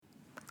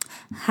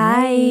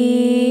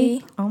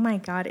Hi. Oh my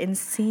God, in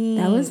sync.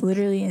 That was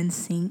literally in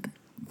sync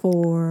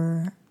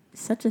for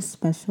such a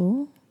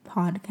special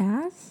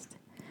podcast.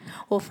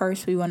 Well,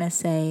 first we want to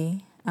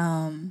say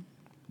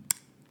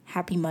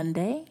happy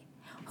Monday.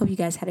 Hope you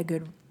guys had a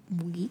good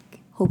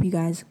week. Hope you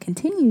guys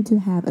continue to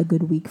have a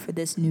good week for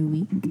this new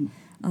week.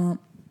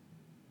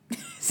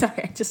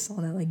 Sorry, I just saw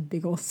that like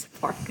big old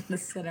spark in the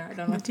center. I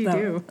don't know What did you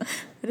do?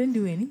 I didn't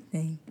do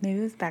anything. Maybe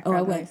it was background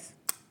I went. noise.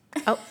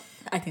 Oh,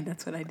 I think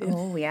that's what I did.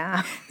 oh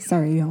yeah,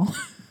 Sorry, y'all.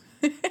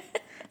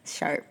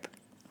 sharp.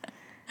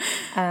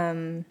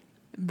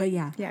 But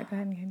yeah. Yeah, go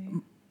ahead and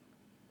continue.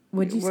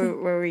 What'd you say?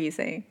 What were you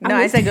saying? No,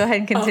 I said go ahead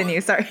and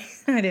continue. Sorry,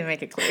 I didn't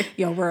make it clear.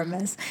 Yo, we're a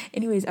mess.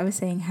 Anyways, I was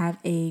saying have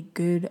a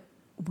good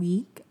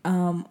week.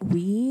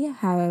 We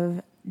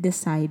have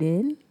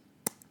decided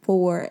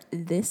for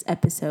this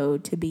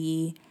episode to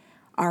be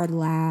our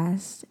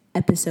last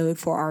episode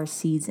for our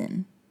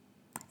season.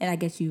 And I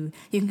guess you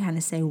can kind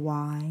of say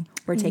why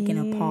we're taking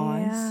a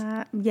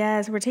pause.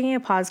 Yes, we're taking a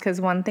pause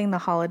because one thing, the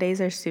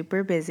holidays are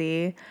super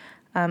busy.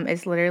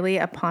 It's literally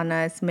upon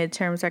us.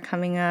 Midterms are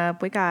coming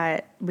up. We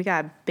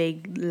got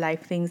big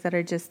life things that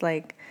are just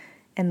like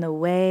in the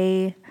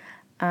way.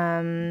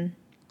 I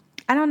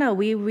don't know.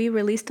 We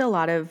released a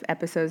lot of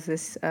episodes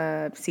this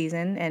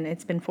season, and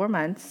it's been 4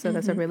 months, so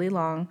that's a really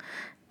long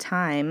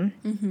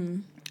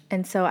time.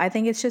 And so I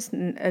think it's just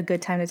a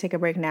good time to take a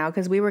break now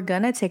because we were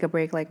going to take a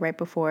break like right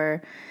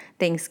before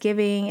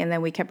Thanksgiving, and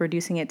then we kept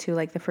reducing it to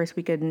like the first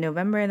week of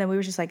November, and then we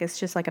were just like, it's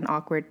just like an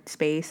awkward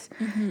space.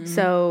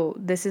 So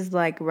this is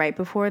like right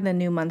before the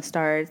new month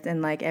starts,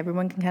 and like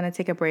everyone can kind of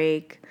take a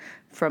break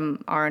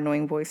from our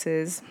annoying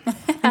voices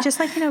and just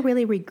like,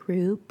 really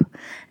regroup.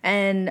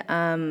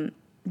 And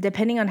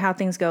depending on how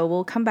things go,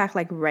 we'll come back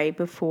like right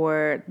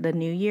before the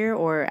new year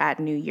or at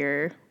New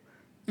Year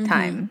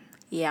time.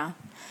 Yeah.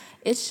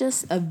 It's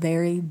just a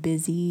very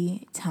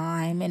busy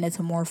time, and it's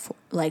a more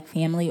like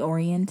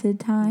family-oriented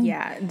time.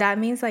 Yeah, that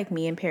means like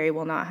me and Perry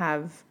will not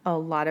have a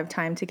lot of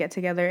time to get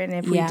together, and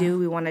if we do,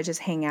 we want to just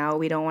hang out.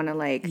 We don't want to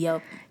like,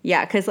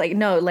 yeah, because like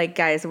no, like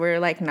guys, we're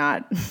like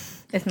not.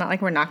 It's not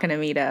like we're not gonna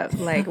meet up.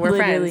 Like we're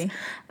friends,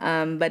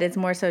 but it's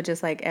more so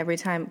just like every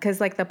time because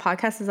like the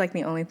podcast is like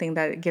the only thing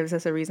that gives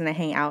us a reason to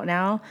hang out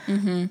now.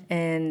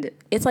 And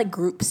it's like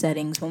group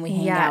settings when we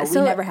hang out. We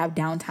never have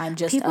downtime.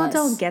 Just people us.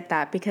 don't get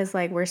that because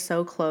like we're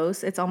so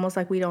close. It's almost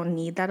like we don't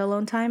need that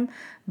alone time,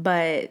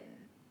 but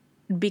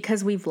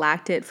because we've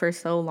lacked it for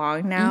so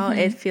long now,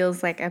 it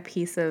feels like a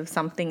piece of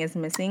something is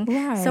missing.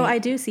 Right. So I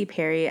do see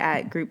Perry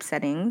at group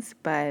settings,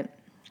 but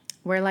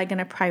we're like going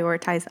to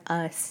prioritize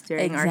us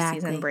during our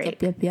season break.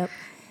 Yep.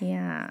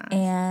 Yeah.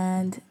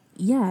 And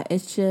yeah,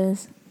 it's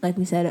just, like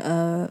we said,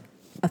 a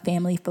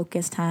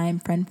family-focused time,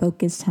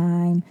 friend-focused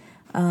time.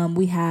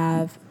 We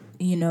have,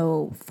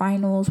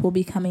 finals will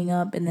be coming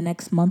up in the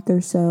next month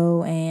or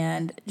so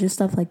and just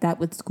stuff like that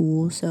with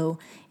school. So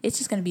it's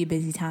just going to be a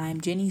busy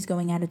time. Jenny's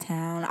going out of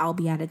town. I'll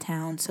be out of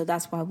town. So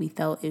that's why we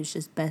felt it was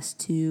just best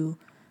to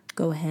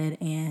go ahead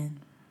and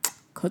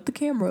cut the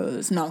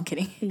cameras. No, I'm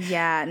kidding.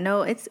 Yeah,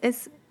 no,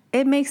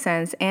 it makes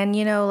sense. And,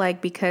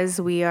 like because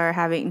we are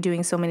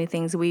doing so many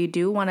things, we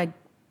do want to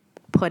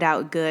put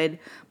out good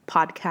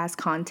podcast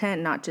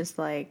content, not just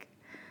like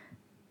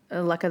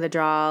a luck of the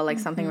draw, like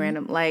something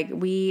random. Like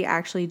we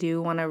actually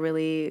do want to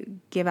really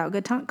give out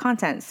good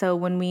content. So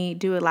when we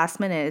do it last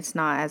minute, it's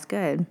not as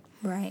good.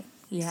 Right.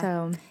 Yeah.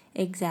 So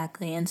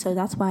exactly. And so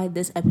that's why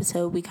this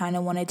episode, we kind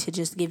of wanted to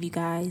just give you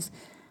guys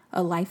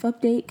a life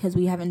update because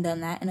we haven't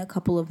done that in a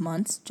couple of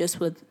months, just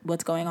with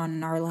what's going on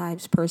in our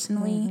lives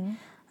personally.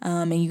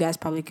 And you guys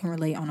probably can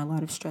relate on a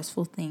lot of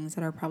stressful things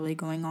that are probably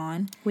going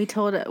on. We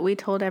told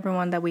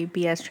everyone that we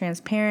be as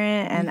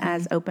transparent and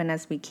as open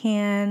as we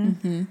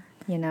can,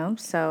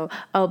 So,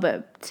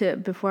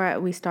 but before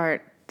we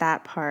start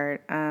that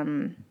part,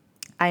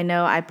 I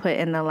know I put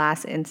in the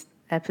last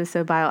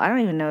episode bio. I don't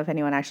even know if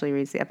anyone actually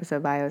reads the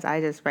episode bios. I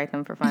just write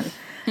them for fun.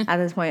 At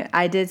this point,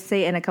 I did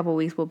say in a couple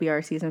weeks will be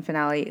our season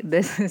finale.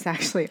 This is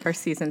actually our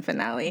season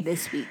finale.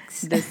 This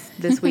week's.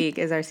 This week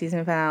is our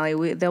season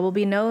finale. There will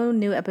be no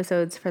new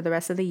episodes for the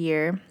rest of the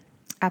year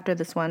after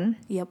this one.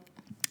 Yep.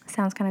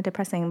 Sounds kind of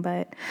depressing,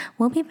 but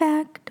we'll be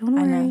back. Don't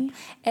worry. I know.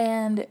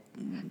 And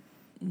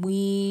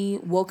we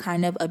will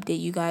kind of update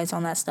you guys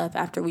on that stuff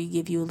after we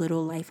give you a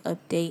little life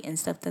update and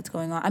stuff that's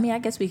going on. I mean, I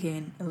guess we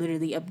can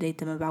literally update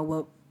them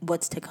about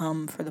what's to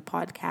come for the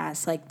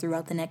podcast, like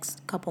throughout the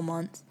next couple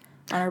months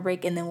on our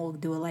break, and then we'll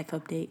do a life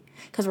update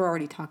because we're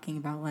already talking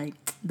about like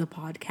the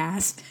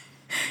podcast.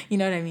 You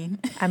know what I mean?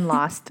 I'm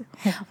lost.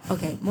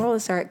 Okay, moral of the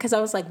story, because I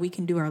was like, we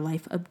can do our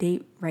life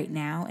update right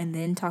now and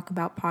then talk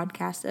about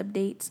podcast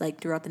updates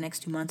like throughout the next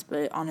 2 months.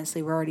 But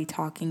honestly, we're already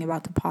talking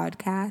about the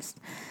podcast.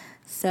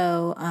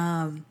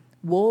 So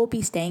we'll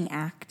be staying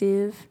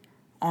active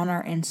on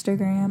our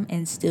Instagram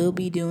and still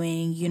be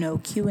doing,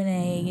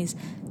 Q&As,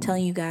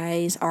 telling you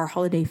guys our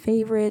holiday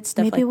favorites,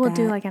 stuff like that. Maybe we'll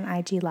do like an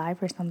IG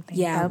live or something.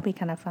 Yeah. That would be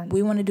kind of fun.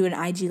 We want to do an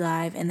IG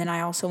live, and then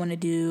I also want to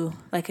do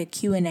like a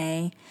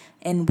Q&A,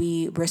 and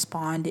we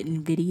respond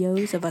in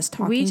videos of us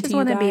talking to you guys. We just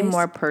want to be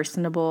more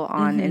personable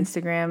on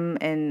Instagram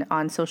and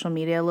on social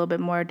media a little bit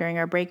more during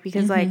our break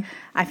because like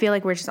I feel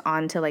like we're just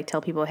on to like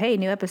tell people, hey,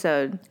 new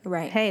episode.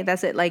 Right. Hey,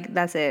 that's it. Like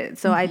that's it.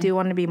 So I do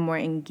want to be more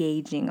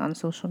engaging on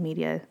social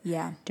media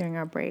during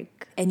our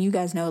break. And you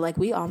guys know, like,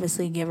 we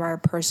obviously give our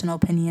personal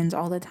opinions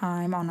all the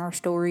time on our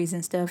stories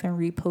and stuff and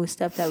repost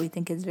stuff that we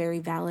think is very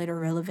valid or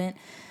relevant.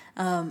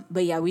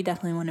 But yeah, we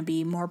definitely want to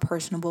be more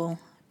personable,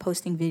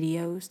 posting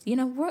videos. You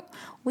know,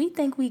 we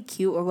think we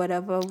cute or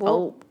whatever.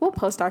 We'll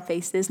post our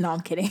faces. No,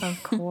 I'm kidding.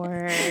 Of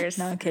course.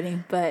 No, I'm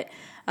kidding. But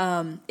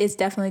it's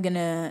definitely going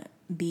to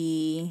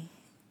be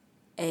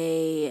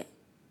a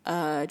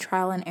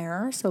trial and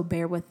error. So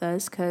bear with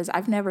us because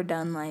I've never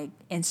done like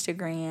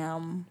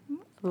Instagram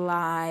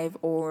live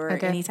or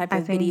any type of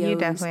videos. I think you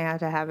definitely have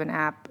to have an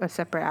app, a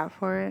separate app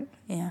for it.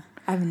 Yeah.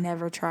 I've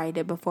never tried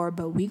it before,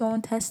 but we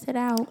gonna test it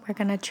out. We're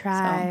gonna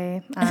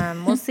try.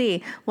 So. We'll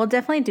see. We'll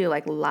definitely do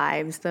like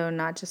lives though,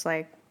 not just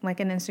like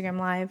an Instagram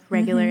live,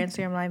 regular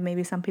Instagram live.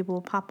 Maybe some people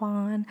will pop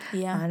on.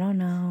 Yeah. I don't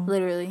know.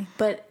 Literally.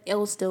 But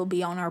it'll still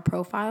be on our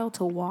profile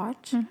to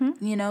watch,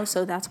 you know,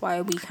 so that's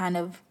why we kind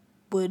of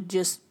would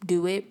just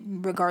do it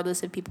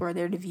regardless if people are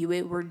there to view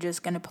it. We're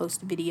just gonna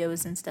post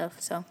videos and stuff.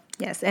 So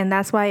yes, and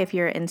that's why if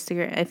you're on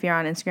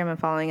Instagram and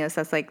following us,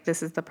 that's like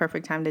this is the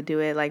perfect time to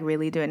do it. Like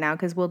really do it now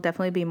because we'll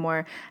definitely be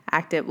more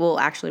active. We'll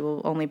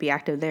only be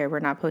active there. We're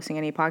not posting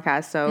any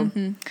podcasts, so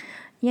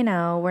you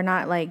know we're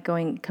not like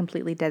going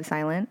completely dead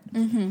silent.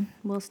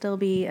 We'll still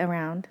be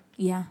around.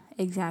 Yeah,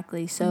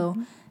 exactly. So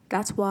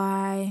that's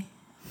why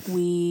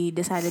we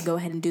decided to go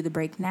ahead and do the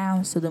break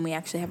now. So then we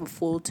actually have a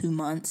full 2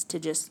 months to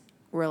just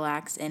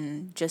relax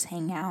and just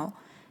hang out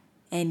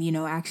and, you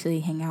know, actually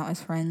hang out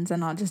as friends and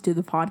not just do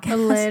the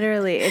podcast.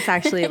 Literally, it's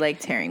actually like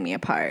tearing me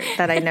apart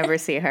that I never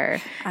see her.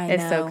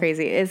 It's so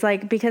crazy. It's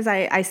like because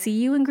I see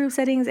you in group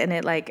settings and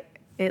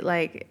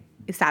it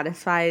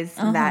satisfies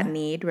that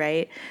need,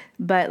 right?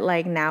 But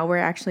like now we're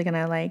actually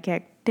gonna like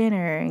get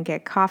dinner and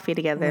get coffee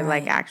together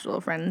like actual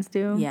friends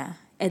do. Yeah.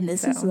 And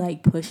this is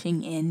like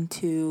pushing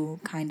into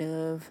kind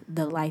of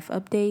the life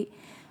update.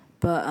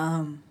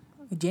 But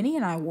Jenny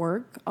and I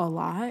work a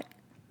lot.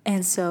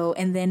 And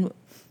then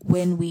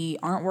when we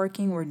aren't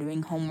working, we're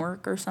doing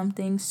homework or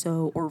something.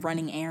 So, or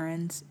running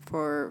errands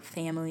for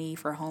family,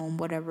 for home,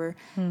 whatever.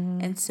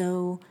 And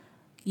so,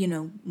 you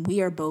know,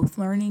 we are both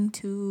learning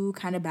to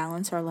kind of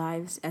balance our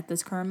lives at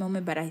this current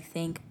moment. But I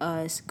think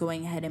us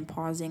going ahead and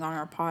pausing on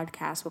our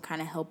podcast will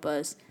kind of help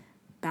us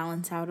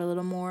balance out a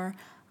little more.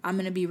 I'm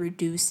going to be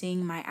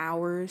reducing my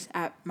hours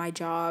at my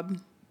job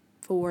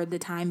for the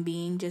time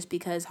being just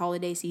because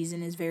holiday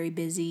season is very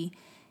busy.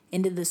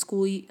 Into the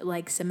school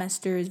like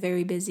semester is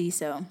very busy,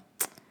 so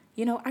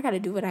you know I gotta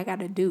do what I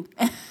gotta do.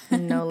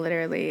 No,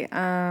 literally.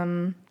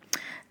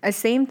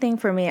 Same thing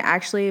for me.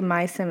 Actually,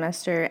 my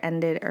semester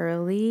ended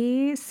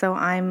early, so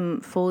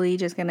I'm fully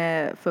just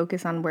gonna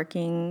focus on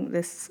working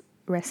this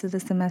rest of the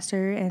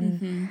semester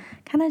and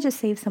kind of just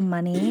save some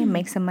money,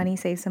 make some money,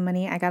 save some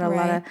money. I got a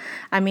lot of.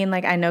 I mean,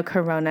 like I know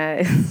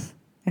Corona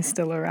is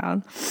still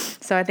around.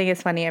 So I think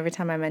it's funny every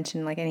time I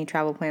mention like any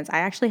travel plans. I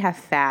actually have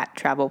fat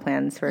travel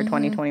plans for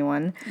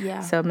 2021.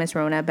 Yeah. So Miss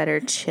Rona better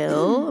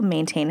chill,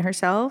 maintain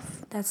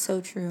herself. That's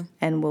so true.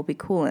 And we'll be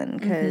coolin'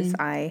 because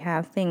I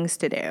have things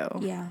to do.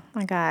 Yeah.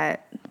 I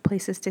got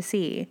places to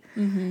see.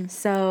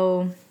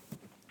 So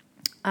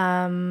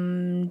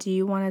do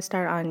you want to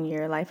start on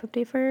your life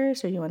update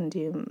first or do you want me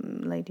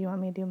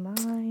to do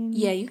mine?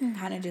 Yeah, you can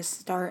kind of just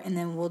start and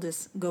then we'll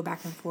just go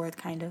back and forth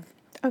kind of.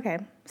 Okay.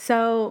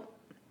 So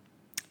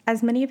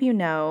as many of you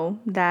know,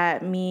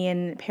 that me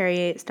and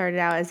Perry started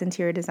out as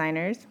interior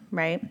designers,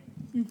 right?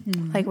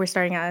 Like we're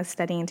starting out as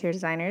studying interior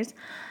designers.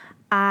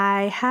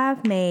 I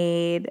have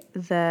made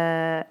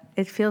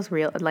it feels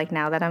real, like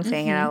now that I'm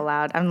saying it out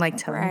loud, I'm like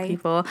telling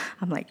people,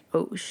 I'm like,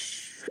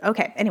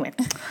 okay, anyway,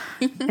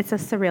 it's a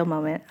surreal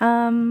moment.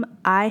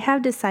 I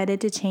have decided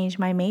to change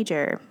my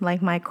major,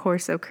 like my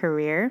course of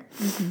career.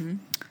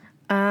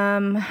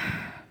 Do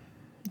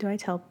I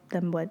tell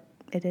them what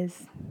it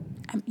is?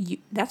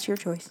 That's your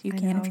choice. You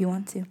can if you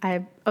want to.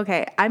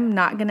 I'm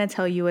not gonna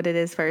tell you what it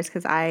is first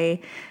because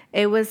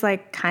it was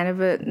like kind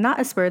of not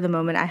a spur of the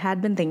moment. I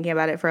had been thinking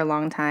about it for a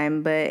long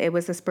time, but it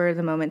was a spur of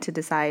the moment to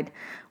decide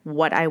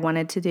what I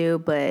wanted to do.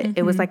 But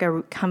it was like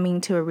a coming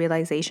to a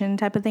realization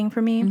type of thing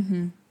for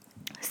me.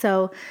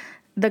 So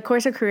the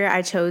course of career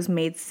I chose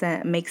makes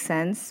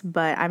sense,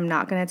 but I'm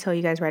not gonna tell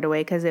you guys right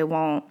away because I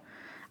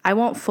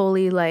won't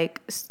fully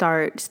like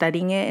start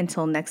studying it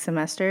until next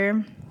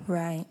semester.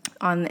 Right.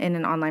 In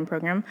an online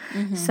program.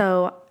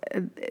 So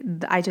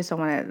I just don't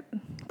want to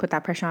put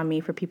that pressure on me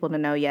for people to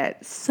know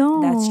yet.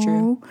 So that's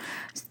true.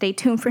 Stay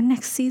tuned for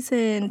next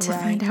season to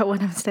find out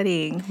what I'm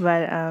studying.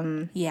 But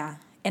yeah.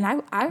 And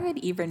I would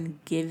even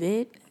give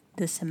it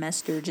the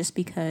semester just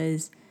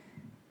because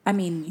I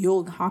mean,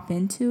 you'll hop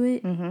into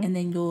it and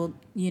then you'll,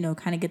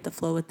 kind of get the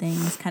flow of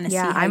things, kind of see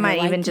how I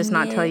might even just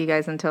not it. tell you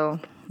guys until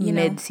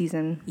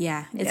mid-season.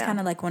 Yeah, it's kind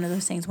of like one of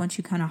those things. Once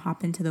you kind of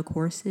hop into the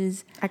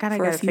courses, I kind of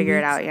got to figure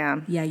it out.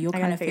 Yeah, you'll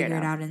kind of figure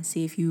it out and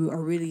see if you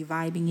are really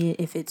vibing it,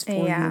 if it's for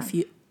you. If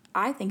you,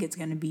 I think it's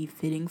going to be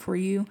fitting for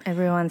you.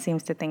 Everyone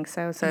seems to think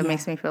so, so it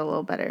makes me feel a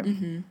little better.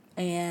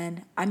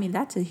 And I mean,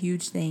 that's a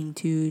huge thing,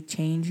 to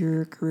change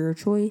your career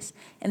choice.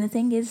 And the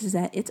thing is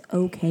that it's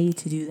okay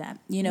to do that.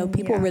 You know,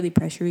 people really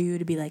pressure you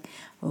to be like,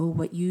 oh,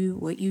 what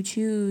you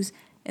choose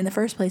in the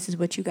first place is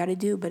what you got to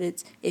do. But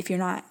it's, if you're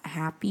not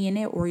happy in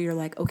it, or you're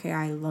like, okay,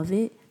 I love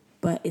it,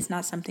 but it's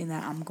not something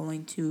that I'm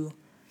going to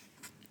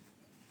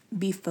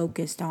be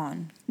focused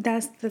on.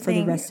 That's the thing.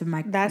 For the rest of my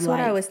life. That's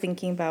what I was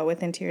thinking about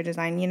with interior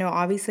design. You know,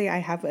 obviously I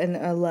have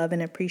a love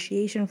and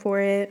appreciation for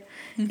it.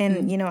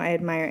 And, you know, I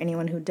admire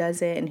anyone who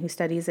does it and who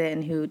studies it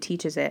and who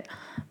teaches it.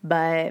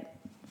 But,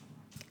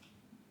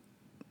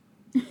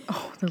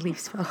 oh, the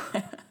leaves fell.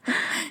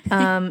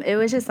 It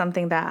was just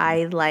something that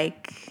I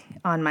like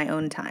on my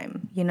own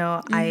time. You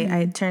know,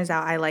 it turns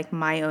out I like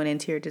my own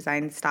interior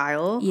design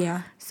style.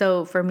 Yeah.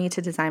 So for me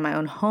to design my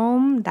own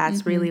home,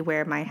 that's really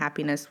where my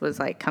happiness was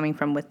like coming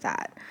from with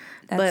that.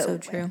 That's so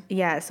true.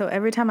 Yeah. So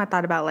every time I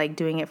thought about like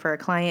doing it for a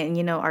client, and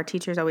you know, our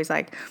teacher's always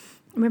like,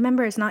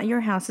 remember, it's not your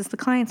house, it's the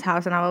client's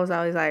house. And I was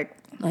always like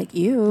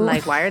you.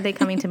 Like, why are they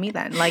coming to me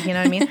then? Like, you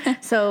know what I mean?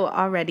 So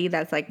already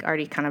that's like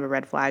already kind of a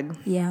red flag.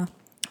 Yeah.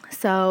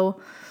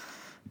 So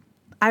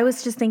I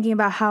was just thinking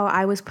about how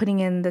I was putting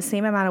in the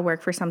same amount of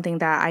work for something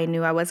that I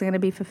knew I wasn't going to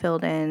be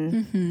fulfilled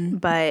in.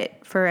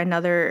 But for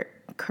another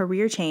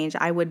career change,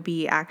 I would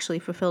be actually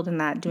fulfilled in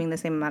that, doing the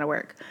same amount of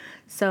work.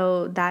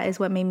 So that is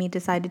what made me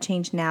decide to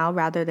change now,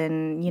 rather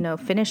than, you know,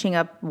 finishing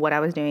up what I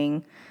was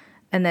doing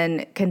and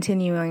then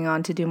continuing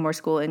on to do more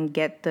school and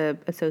get the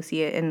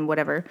associate and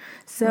whatever.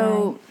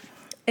 So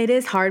it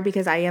is hard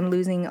because I am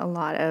losing a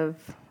lot of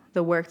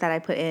the work that I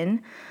put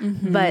in,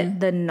 but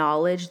the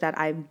knowledge that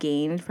I've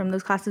gained from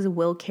those classes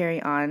will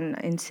carry on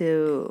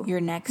into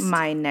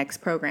my next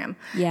program.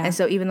 Yeah. And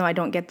so even though I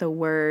don't get the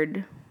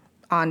word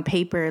on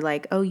paper,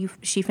 like, oh,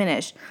 she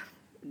finished,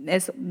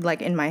 it's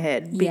like in my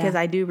head, because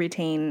I do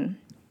retain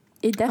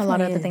a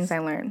lot of the things I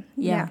learned.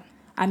 Yeah.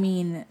 I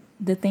mean,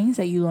 the things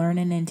that you learn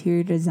in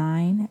interior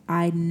design,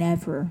 I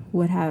never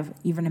would have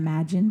even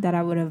imagined that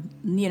I would have,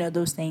 you know,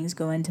 those things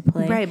go into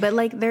play. Right, but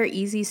like they're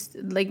easy,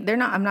 like they're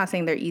not, I'm not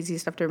saying they're easy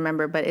stuff to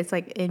remember, but it's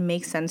like it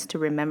makes sense to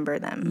remember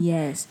them.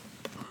 Yes.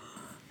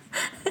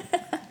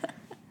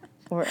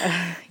 Or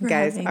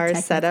guys, our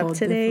setup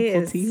today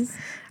is,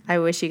 I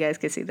wish you guys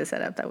could see the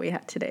setup that we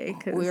had today.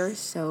 We're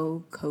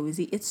so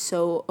cozy. It's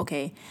so,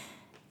 okay,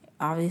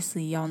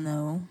 obviously y'all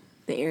know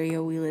the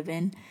area we live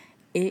in.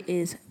 It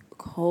is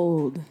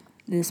cold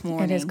this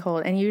morning. It is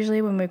cold. And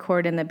usually when we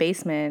record in the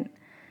basement,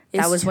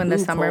 that was when the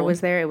summer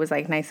was there. It was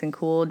like nice and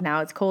cool.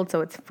 Now it's cold,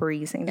 so it's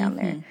freezing down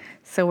there.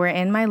 So we're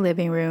in my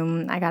living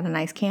room. I got a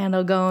nice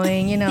candle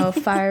going, you know,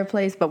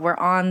 fireplace, but we're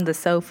on the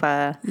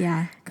sofa.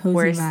 Yeah,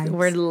 cozy vibes.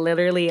 We're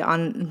literally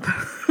on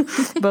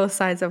both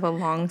sides of a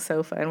long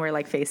sofa, and we're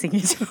like facing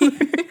each other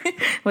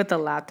with the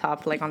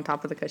laptop like on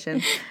top of the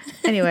cushion.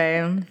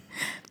 Anyway,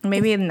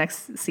 maybe in the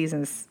next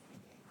season's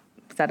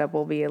setup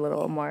will be a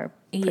little more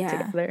put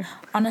together.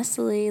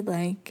 Honestly,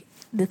 like,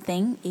 the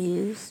thing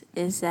is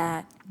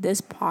that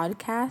this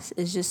podcast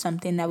is just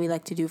something that we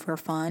like to do for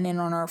fun and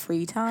on our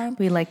free time.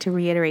 We like to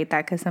reiterate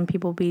that because some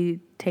people be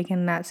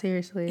taking that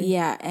seriously.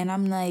 Yeah, and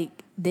I'm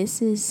like,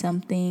 this is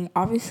something,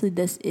 obviously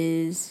this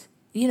is,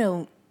 you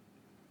know,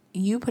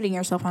 you putting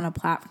yourself on a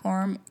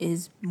platform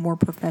is more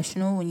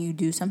professional when you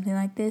do something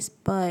like this,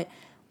 but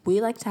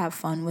we like to have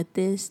fun with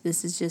this.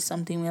 This is just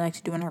something we like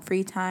to do in our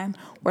free time.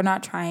 We're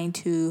not trying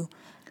to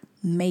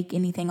make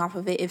anything off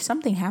of it. If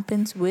something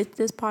happens with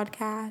this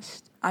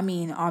podcast, I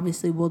mean,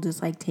 obviously we'll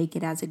just like take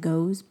it as it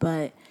goes,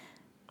 but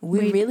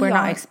we're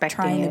not expecting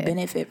trying to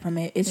benefit from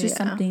it. It's just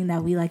something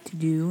that we like to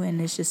do,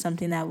 and it's just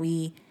something that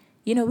we,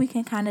 you know, we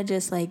can kind of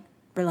just like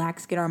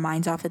relax, get our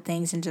minds off of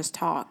things, and just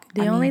talk.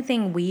 The only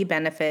thing we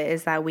benefit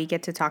is that we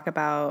get to talk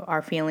about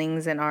our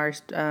feelings and our,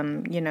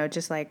 you know,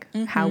 just like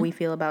how we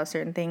feel about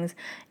certain things.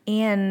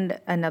 And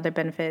another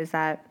benefit is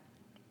that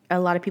a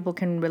lot of people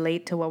can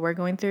relate to what we're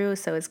going through.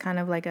 So it's kind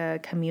of like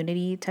a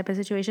community type of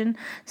situation.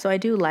 So I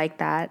do like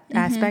that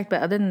aspect.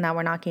 But other than that,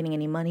 we're not gaining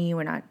any money.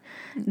 We're not.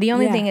 The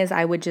only thing is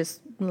I would just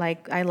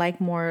like, I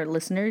like more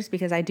listeners,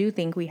 because I do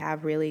think we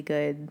have really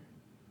good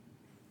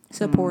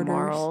supporters,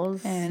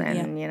 morals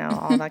and you know,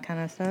 all that kind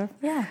of stuff.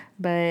 Yeah.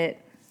 But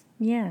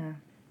yeah.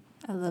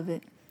 I love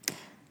it.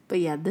 But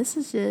yeah, this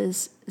is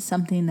just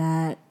something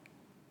that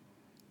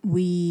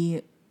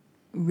we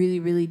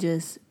really, really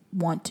just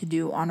want to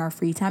do on our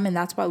free time, and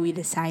that's why we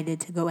decided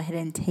to go ahead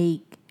and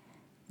take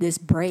this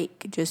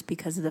break, just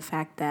because of the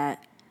fact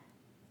that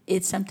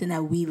it's something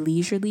that we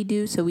leisurely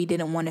do. So we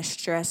didn't want to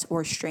stress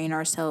or strain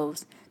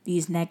ourselves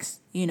these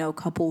next, you know,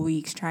 couple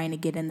weeks trying to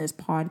get in this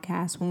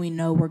podcast when we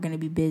know we're going to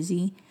be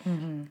busy.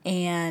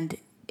 And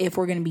if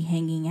we're going to be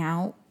hanging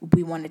out,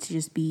 we want it to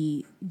just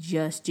be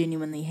just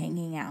genuinely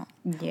hanging out.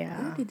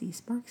 Yeah. Where did these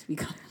sparks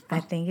become I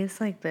from? think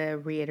it's like the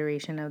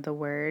reiteration of the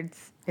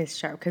words is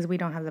sharp because we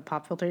don't have the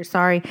pop filter.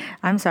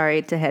 I'm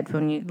sorry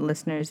to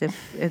listeners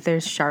if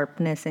there's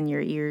sharpness in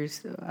your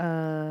ears.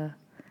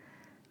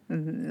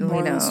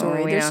 Moral of the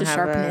story, there's just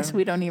sharpness.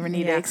 We don't even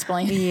need to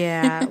explain.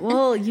 Yeah.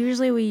 Well,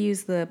 usually we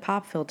use the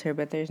pop filter,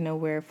 but there's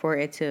nowhere for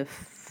it to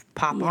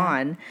pop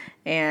on.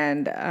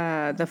 And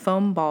the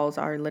foam balls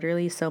are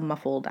literally so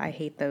muffled. I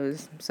hate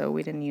those. So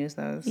we didn't use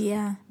those.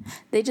 Yeah.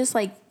 They just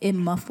like, it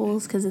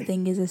muffles because the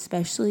thing is,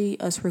 especially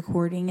us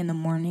recording in the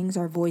mornings,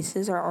 our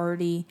voices are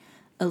already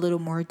a little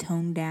more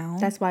toned down.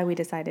 That's why we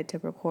decided to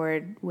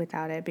record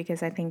without it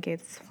because I think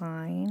it's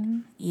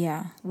fine.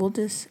 Yeah. We'll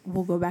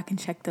go back and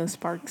check those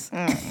sparks.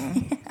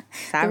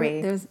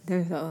 Sorry. There's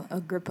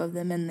a grip of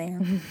them in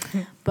there.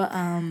 But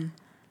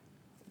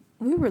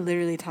we were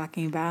literally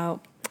talking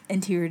about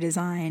interior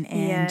design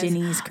and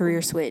Jenny's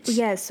career switch.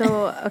 Yeah,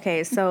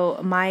 so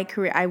my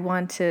career, I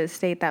want to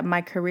state that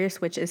my career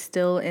switch is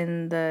still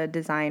in the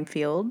design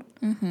field.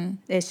 Mm-hmm.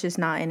 It's just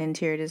not in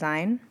interior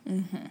design.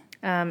 Mm-hmm.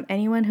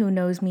 Anyone who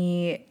knows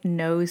me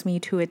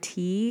to a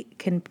T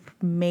can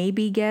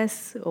maybe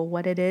guess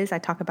what it is. I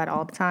talk about it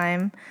all the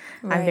time.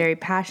 Right. I'm very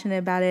passionate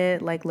about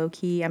it, like low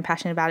key. I'm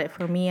passionate about it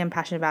for me. I'm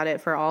passionate about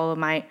it for all of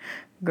my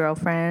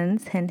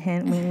girlfriends. Hint,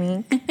 hint,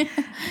 wink, wink.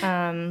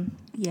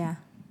 Yeah.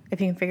 If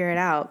you can figure it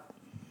out,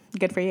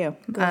 good for you.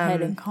 Go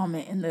ahead and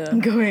comment in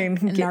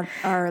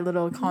our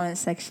little comment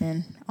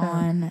section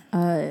on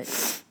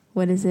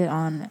what is it,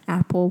 on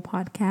Apple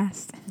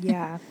Podcast?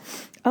 Yeah.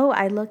 Oh,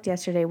 I looked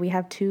yesterday. We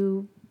have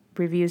 2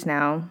 reviews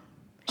now.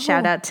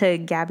 Shout out to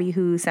Gabby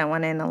who sent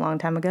one in a long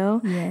time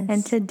ago. Yes.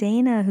 And to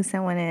Dana who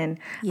sent one in.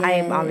 Yes. I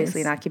am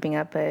obviously not keeping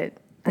up, but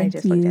I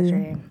just looked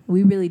yesterday.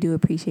 We really do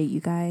appreciate you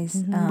guys.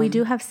 Mm-hmm. We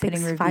do have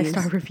 6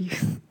 5-star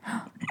reviews.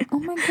 Oh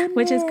my goodness.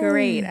 Which is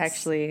great,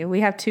 actually.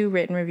 We have 2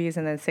 written reviews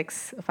and then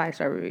 6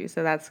 5-star reviews.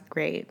 So that's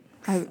great.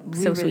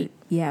 Sweet.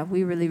 Yeah,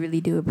 we really,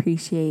 really do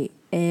appreciate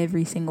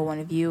every single one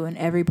of you and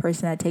every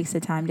person that takes the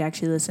time to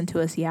actually listen to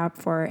us yap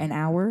for an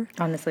hour.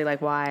 Honestly,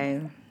 like,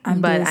 why?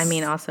 I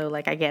mean, also,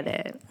 like, I get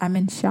it. I'm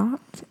in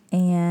shock,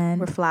 and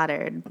we're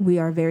flattered. We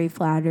are very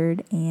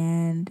flattered,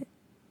 and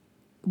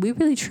we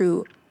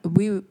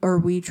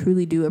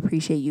truly do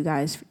appreciate you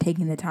guys for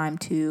taking the time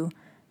to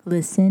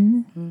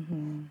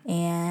listen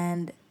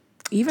and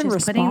even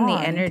just respond. Putting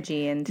the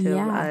energy into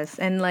us,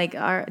 and like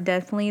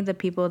definitely the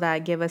people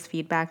that give us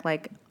feedback,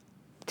 like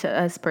to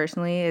us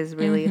personally, is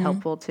really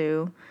helpful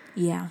too.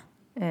 Yeah,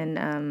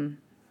 and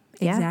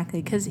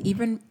exactly, because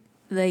even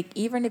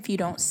if you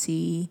don't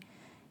see,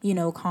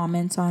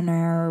 comments on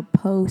our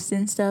posts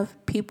and stuff,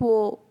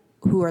 people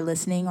who are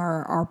listening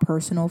are our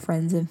personal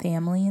friends and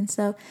family and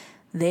stuff.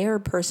 They are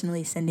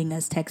personally sending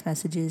us text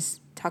messages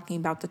talking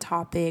about the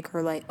topic,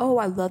 or like, oh,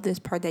 I love this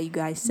part that you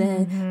guys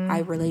said. I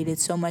related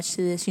so much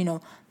to this.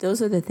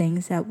 Those are the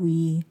things that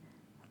we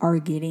are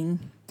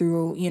getting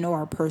through,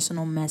 our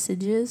personal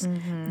messages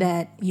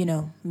that,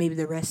 maybe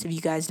the rest of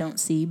you guys don't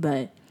see,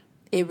 but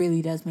it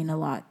really does mean a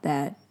lot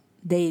that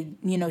they,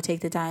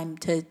 take the time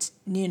to,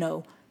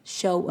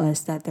 show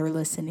us that they're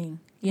listening,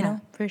 you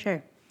know? For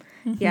sure.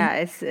 Yeah,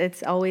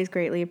 it's always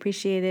greatly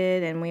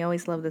appreciated, and we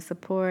always love the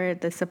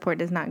support. The support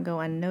does not go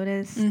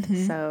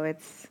unnoticed, so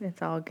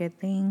it's all good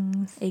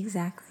things.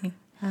 Exactly.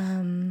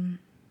 I'm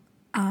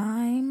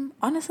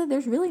honestly,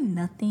 there's really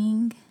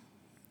nothing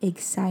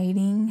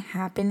exciting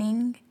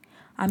happening.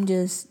 I'm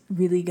just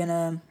really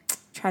gonna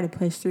try to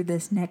push through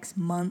this next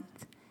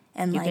month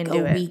and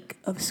a week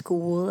of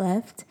school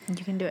left.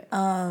 You can do it.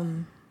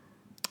 I'm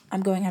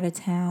going out of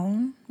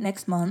town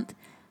next month.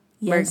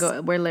 Yes.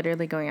 We're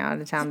literally going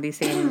out of town the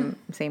same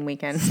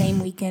weekend.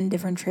 Same weekend,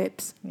 different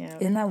trips. Yeah.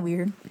 Isn't that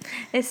weird?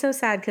 It's so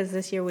sad because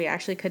this year we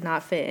actually could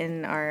not fit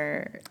in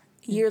our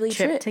yearly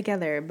trip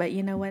together. But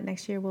you know what?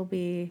 Next year will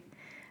be...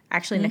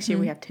 Actually, next year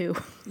we have 2.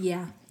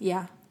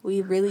 Yeah.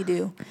 We really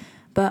do.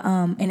 But,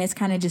 and it's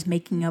kind of just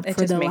making up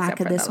for the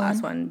lack of this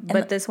one.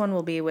 But this one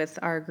will be with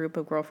our group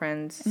of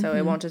girlfriends. So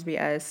it won't just be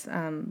us.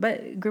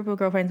 But group of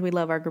girlfriends, we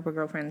love our group of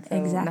girlfriends. So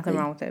exactly. Nothing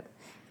wrong with it.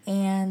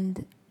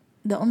 And...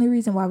 the only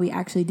reason why we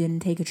actually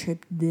didn't take a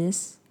trip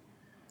this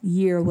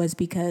year was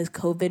because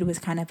COVID was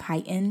kind of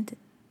heightened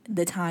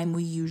the time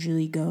we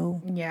usually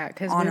go. Yeah,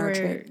 because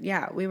trip.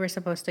 Yeah, we were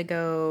supposed to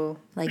go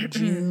like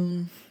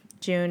June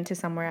to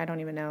somewhere I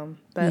don't even know,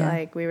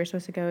 but we were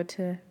supposed to go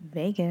to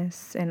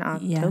Vegas in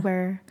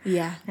October.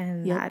 Yeah,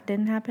 and that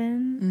didn't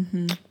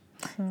happen.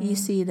 You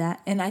see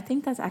that, and I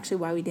think that's actually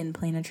why we didn't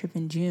plan a trip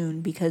in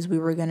June, because we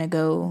were gonna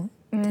go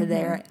to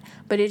there,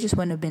 but it just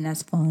wouldn't have been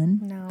as fun.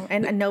 No,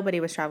 and nobody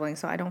was traveling,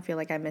 so I don't feel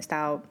like I missed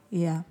out.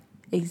 Yeah,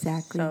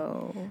 exactly.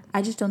 So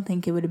I just don't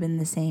think it would have been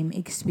the same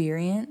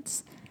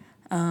experience.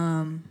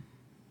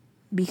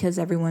 because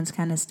everyone's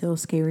kind of still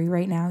scary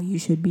right now, you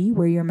should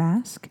wear your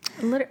mask.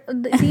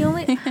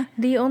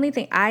 The only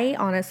thing I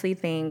honestly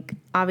think,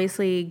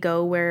 obviously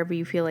go wherever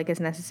you feel like is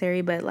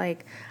necessary, but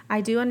like I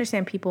do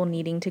understand people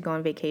needing to go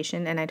on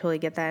vacation, and I totally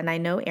get that. And I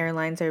know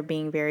airlines are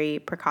being very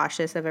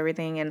precautious of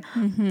everything, and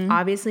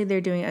obviously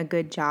they're doing a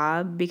good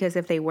job, because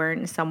if they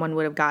weren't, someone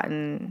would have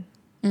gotten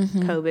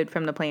COVID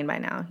from the plane by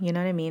now. You know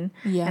what I mean?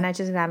 Yeah. And I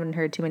just haven't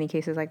heard too many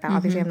cases like that.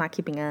 Obviously I'm not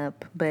keeping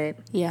up, but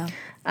yeah.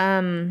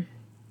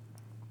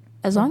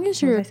 As long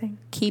as you're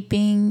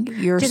keeping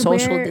your just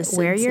social distancing.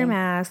 Wear your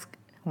mask,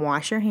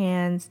 wash your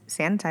hands,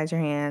 sanitize your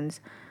hands,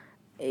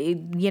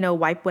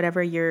 wipe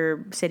whatever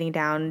you're sitting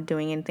down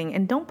doing anything,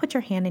 and don't put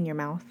your hand in your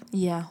mouth.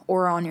 Yeah,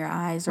 or on your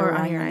eyes, or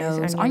on your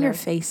nose, on your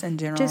face in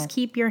general. Just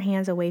keep your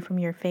hands away from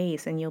your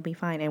face and you'll be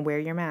fine, and wear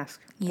your mask.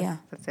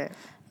 That's it.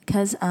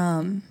 Because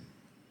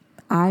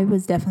I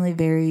was definitely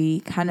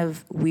very kind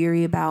of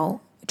weary about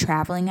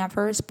traveling at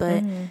first,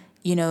 but,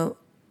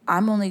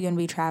 I'm only going to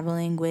be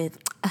traveling with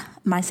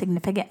my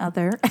significant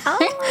other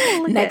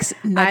next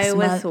I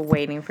was month.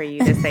 waiting for you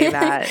to say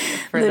that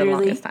for the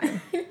longest time.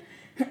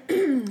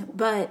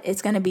 But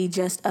it's going to be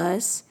just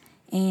us,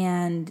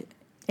 and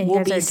we'll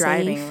you guys are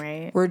driving, safe.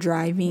 Right? We're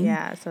driving.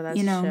 Yeah, so that's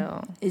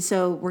chill.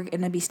 So we're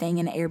going to be staying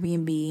in an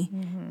Airbnb.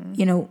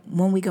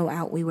 When we go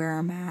out, we wear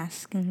our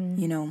mask,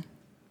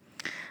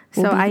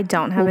 I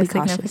don't have a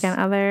significant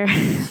other.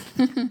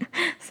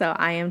 So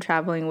I am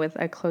traveling with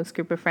a close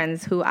group of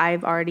friends who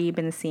I've already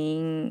been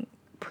seeing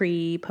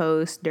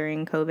pre-post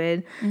during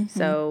COVID.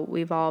 So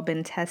we've all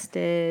been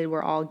tested.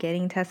 We're all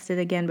getting tested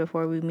again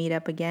before we meet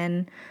up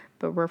again,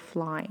 but we're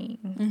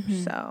flying.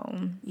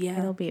 So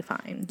it'll be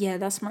fine. Yeah,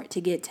 that's smart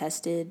to get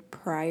tested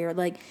prior.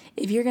 Like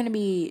if you're going to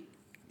be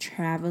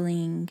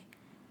traveling,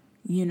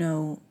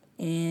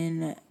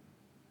 in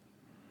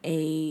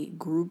a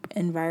group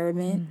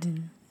environment,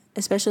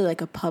 especially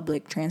like a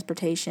public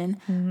transportation,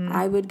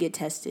 I would get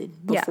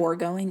tested before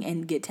going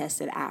and get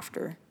tested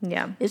after.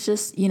 Yeah. It's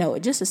just,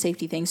 just a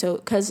safety thing. So,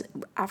 because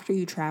after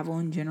you travel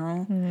in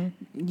general,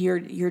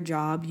 your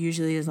job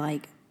usually is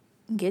like,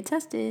 get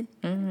tested.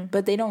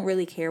 But they don't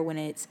really care when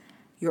it's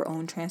your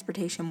own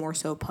transportation, more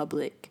so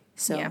public.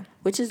 So,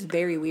 which is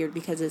very weird,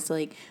 because it's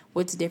like,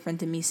 what's different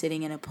than me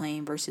sitting in a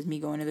plane versus me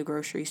going to the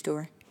grocery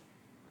store?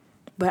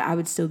 But I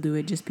would still do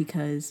it just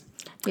because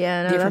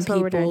different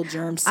people,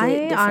 germs sit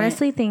different. I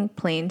honestly think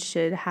planes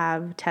should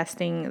have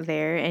testing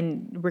there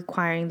and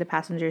requiring the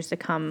passengers to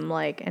come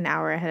like an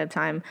hour ahead of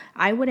time.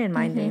 I wouldn't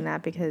mind doing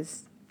that,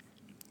 because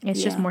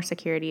it's just more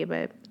security.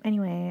 But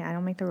anyway, I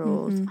don't make the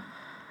rules.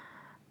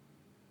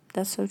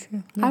 That's so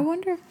true. Yeah. I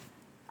wonder,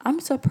 I'm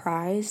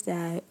surprised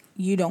that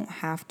you don't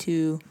have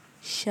to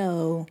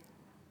show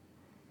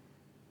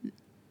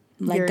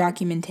like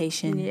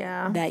documentation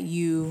that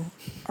you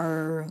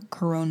are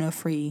corona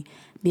free.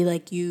 Be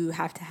like, you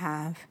have to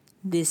have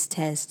this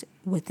test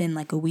within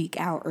like a week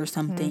out or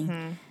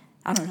something.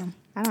 I don't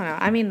know.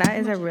 I mean, that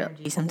is a real.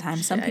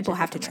 Sometimes some people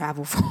have to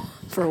travel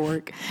for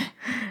work.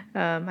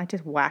 I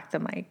just whacked the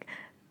mic.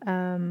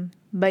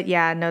 But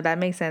yeah, no, that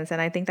makes sense,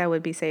 and I think that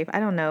would be safe. I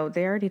don't know.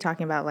 They're already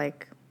talking about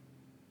like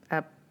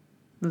a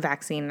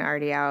vaccine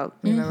already out.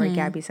 Remember,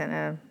 Gabby sent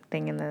a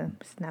thing in the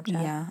Snapchat.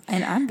 Yeah,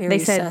 and I'm very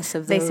sus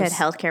of those. They said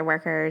healthcare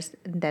workers,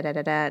 and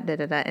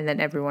then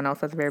everyone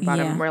else at the very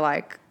bottom. We're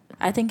like,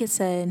 I think it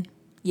said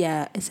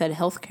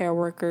healthcare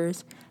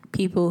workers,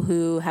 people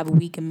who have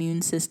weak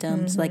immune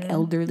systems, like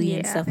elderly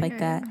and stuff like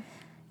that.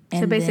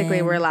 And so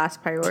basically, we're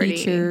last priority.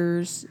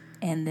 Teachers,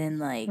 and then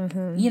like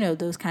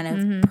those kind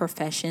of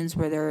professions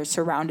where they're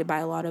surrounded by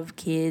a lot of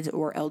kids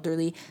or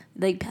elderly,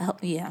 like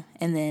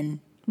and then.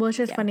 Well, it's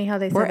just funny how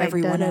they said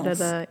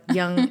like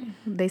young.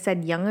 They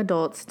said young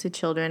adults to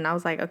children. I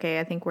was like, okay,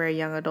 I think we're a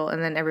young adult,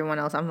 and then everyone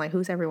else. I'm like,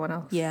 who's everyone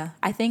else? Yeah,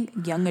 I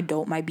think young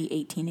adult might be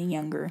 18 and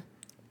younger.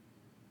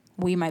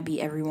 We might be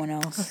everyone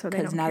else,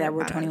 because now that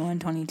we're 21,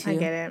 22. I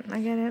get it.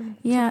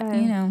 Yeah, okay.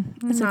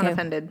 It's I'm okay. not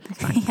offended.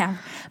 Yeah,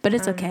 but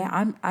it's okay.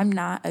 I'm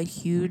not a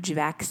huge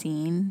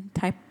vaccine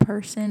type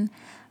person.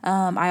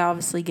 I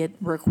obviously get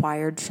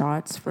required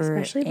shots for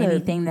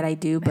anything that I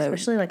do, but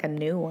especially like a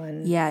new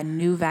one. Yeah,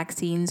 new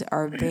vaccines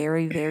are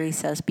very, very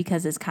sus,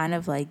 because it's kind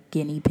of like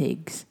guinea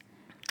pigs.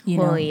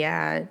 Well,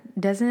 yeah,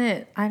 doesn't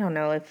it? I don't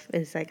know if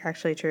it's like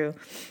actually true.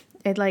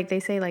 It like they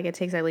say like it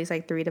takes at least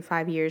like 3 to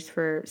 5 years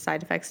for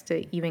side effects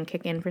to even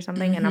kick in for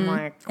something, and I'm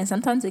like, and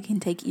sometimes it can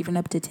take even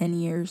up to 10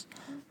 years.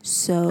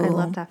 So I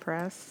love that for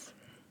us.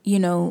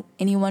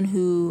 Anyone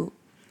who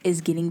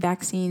is getting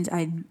vaccines,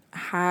 I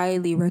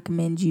highly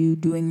recommend you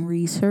doing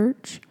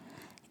research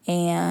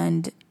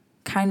and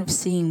kind of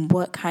seeing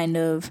what kind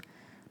of,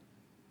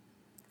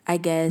 I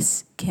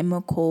guess,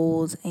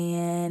 chemicals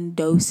and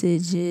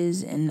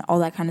dosages and all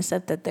that kind of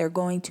stuff that they're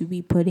going to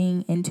be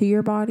putting into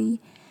your body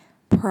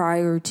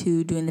prior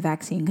to doing the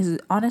vaccine. Because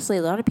honestly,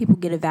 a lot of people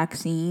get a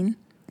vaccine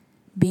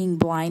being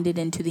blinded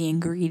into the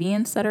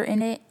ingredients that are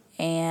in it,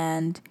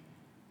 and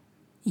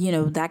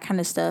that kind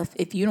of stuff.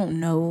 If you don't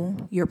know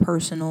your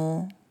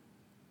personal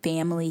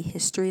family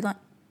history line,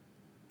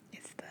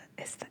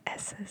 it's the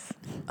S's.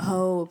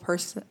 Oh,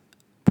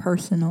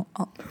 personal,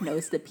 oh, no,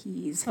 it's the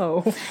P's.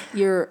 Oh.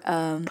 Your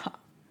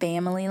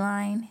family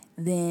line,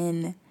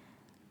 then,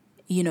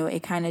 you know,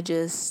 it kind of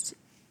just,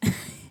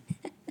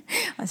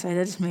 I'm sorry,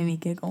 that just made me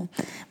giggle.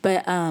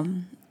 But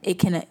it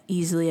can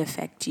easily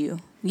affect you.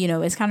 You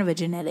know, it's kind of a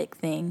genetic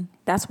thing.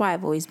 That's why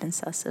I've always been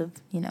sus of,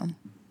 you know,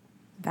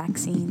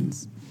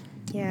 vaccines.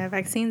 Yeah,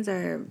 vaccines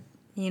are,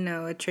 you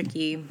know, a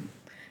tricky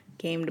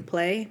game to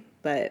play,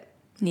 but...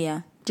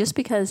 Yeah, just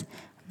because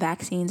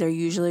vaccines are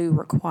usually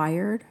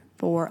required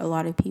for a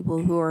lot of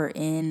people who are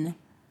in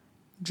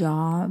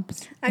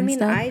jobs. I mean,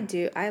 stuff. it's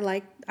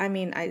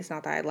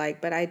not that I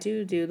like, but I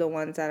do the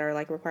ones that are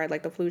like required,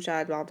 like the flu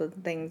shot, all the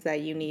things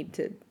that you need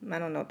to, I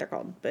don't know what they're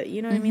called, but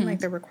you know what I mean? Like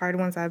the required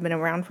ones that have been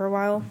around for a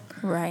while.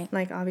 Right.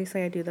 Like,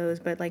 obviously I do those,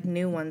 but like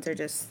new ones are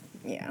just,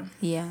 yeah.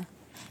 Yeah.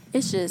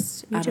 It's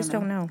just, You just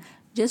don't know.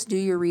 Just do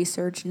your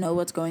research, know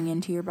what's going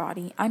into your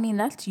body. I mean,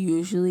 that's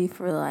usually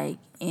for like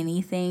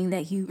anything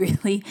that you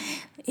really,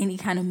 any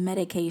kind of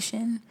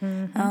medication.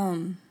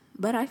 Mm-hmm.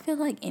 But I feel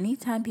like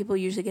anytime people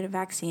usually get a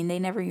vaccine, they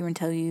never even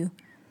tell you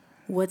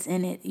what's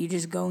in it. You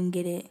just go and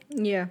get it.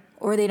 Yeah.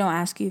 Or they don't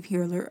ask you if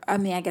you're allergic. I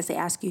mean, I guess they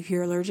ask you if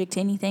you're allergic to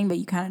anything, but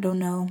you kind of don't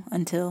know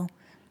until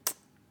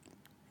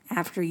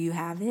after you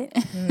have it,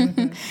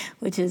 mm-hmm.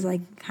 which is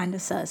like kind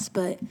of sus.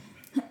 But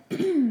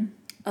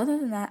other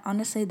than that,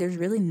 honestly, there's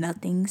really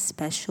nothing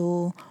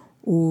special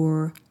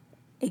or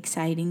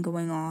exciting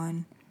going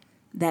on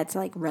that's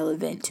like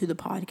relevant to the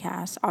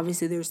podcast.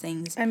 Obviously there's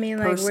things, I mean,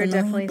 like, we're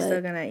definitely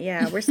still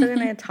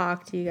gonna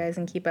talk to you guys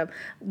and keep up.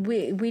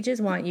 We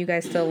just want you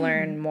guys to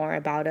learn more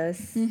about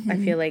us. Mm-hmm. I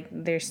feel like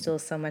there's still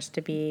so much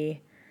to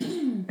be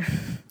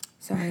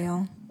sorry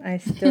y'all, I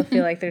still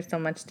feel like there's so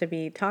much to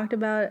be talked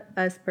about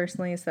us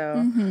personally, so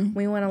mm-hmm.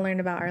 we want to learn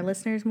about our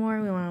listeners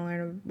more.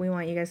 We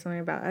want you guys to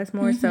learn about us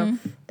more. Mm-hmm.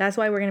 So that's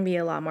why we're going to be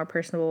a lot more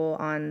personable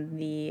on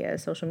the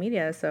social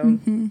media. So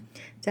mm-hmm.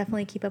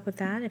 definitely keep up with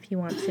that if you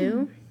want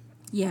to.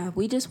 Yeah,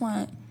 we just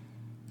want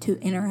to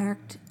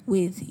interact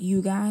with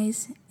you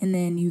guys, and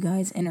then you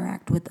guys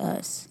interact with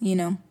us, you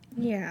know?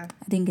 Yeah.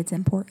 I think it's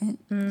important.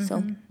 Mm-hmm.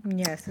 So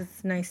yes,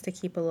 it's nice to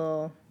keep a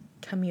little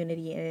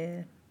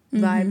community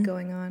vibe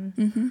going on.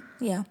 Mm-hmm.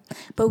 Yeah.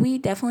 But we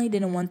definitely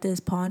didn't want this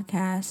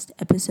podcast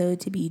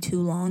episode to be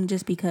too long,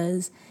 just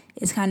because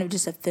it's kind of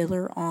just a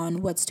filler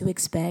on what's to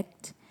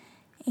expect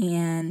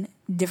and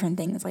different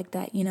things like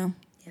that, you know?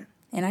 Yeah.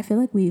 And I feel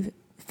like we've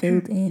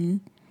filled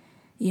in,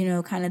 you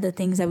know, kind of the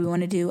things that we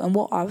want to do. And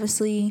we'll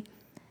obviously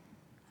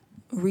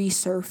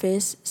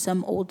resurface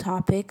some old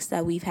topics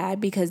that we've had,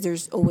 because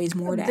there's always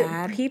more to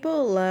add.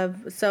 People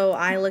love, so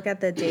I look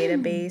at the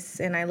database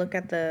and I look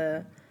at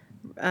the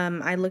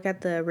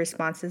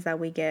responses that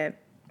we get,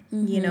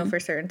 mm-hmm. you know, for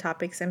certain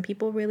topics, and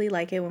people really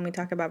like it when we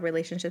talk about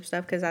relationship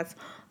stuff, because that's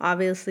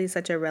obviously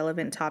such a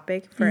relevant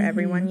topic for mm-hmm.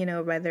 everyone, you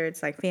know, whether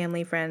it's like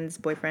family, friends,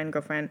 boyfriend,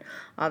 girlfriend,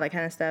 all that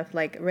kind of stuff.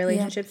 Like,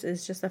 relationships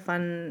is just a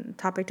fun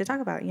topic to talk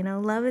about, you know.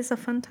 Love is a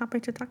fun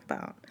topic to talk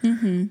about.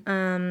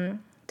 Mm-hmm.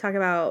 Talk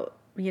about,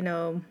 you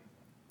know,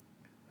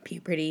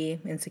 puberty,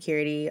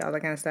 insecurity, all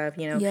that kind of stuff,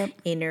 you know,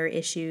 inner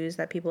issues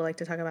that people like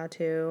to talk about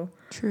too.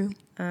 True.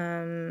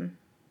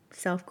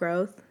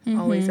 Self-growth, mm-hmm.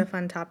 always a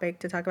fun topic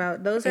to talk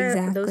about. Those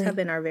have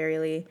been our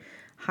very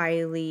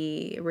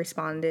highly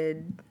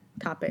responded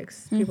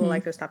topics. Mm-hmm. People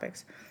like those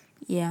topics.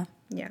 Yeah.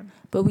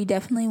 But we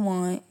definitely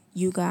want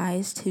you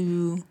guys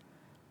to,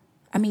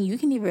 I mean, you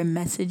can even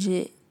message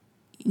it,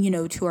 you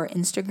know, to our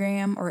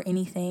Instagram or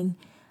anything,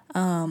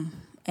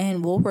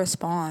 and we'll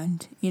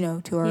respond, you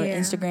know, to our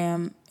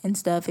Instagram and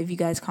stuff. If you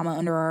guys comment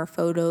under our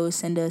photos,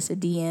 send us a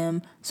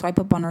DM, swipe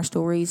up on our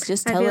stories,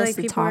 just tell us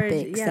the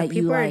topics that you like.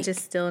 People are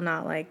just still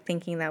not like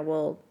thinking that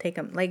we'll take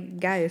them. Like,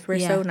 guys, we're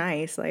so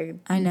nice. Like,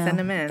 I know. Send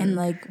them in. And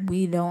like,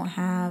 we don't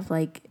have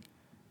like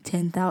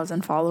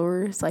 10,000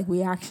 followers. Like,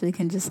 we actually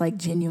can just like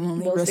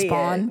genuinely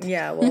respond.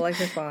 Yeah, we'll like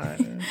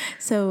respond.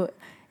 So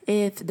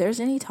if there's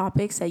any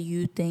topics that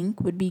you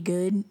think would be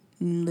good,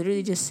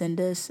 literally just send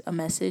us a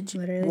message.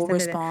 We'll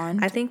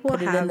respond. I think we'll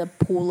put it in the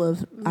pool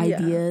of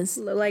ideas.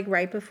 Like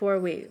right before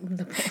we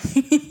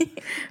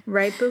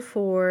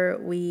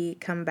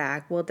come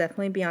back, we'll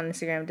definitely be on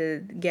Instagram to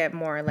get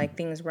more like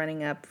things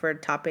running up for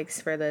topics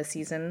for the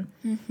season.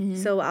 Mm-hmm.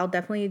 So I'll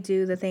definitely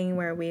do the thing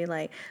where we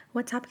like,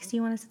 what topics do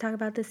you want us to talk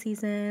about this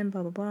season?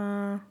 Blah blah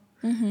blah.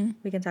 Mm-hmm.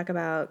 We can talk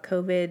about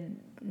COVID,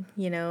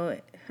 you know,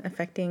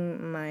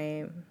 affecting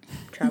my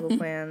travel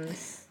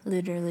plans.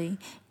 Literally.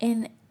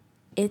 And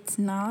it's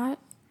not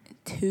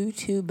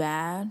too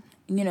bad.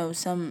 You know,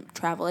 some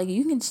travel, like,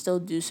 you can still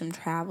do some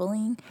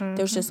traveling. Mm-hmm.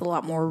 There's just a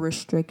lot more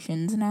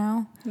restrictions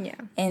now. Yeah.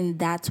 And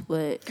that's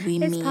what we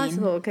mean. It's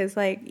possible, because,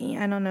 like,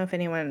 I don't know if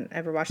anyone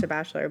ever watched The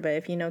Bachelor, but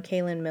if you know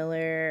Kaylin Miller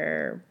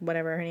or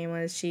whatever her name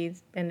was, she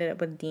ended up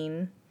with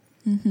Dean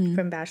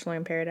from Bachelor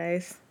in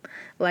Paradise.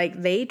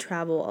 Like, they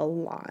travel a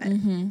lot.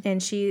 Mm-hmm.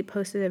 And she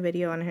posted a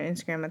video on her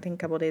Instagram, I think a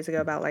couple of days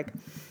ago, about, like,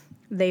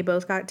 they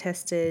both got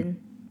tested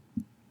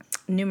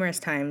numerous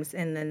times,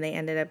 and then they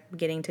ended up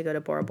getting to go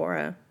to Bora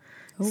Bora.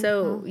 Or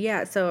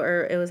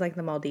it was like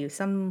the Maldives,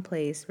 some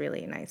place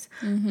really nice.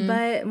 Mm-hmm.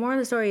 But more of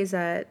the story is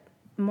that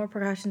more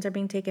precautions are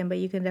being taken, but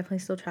you can definitely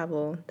still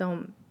travel.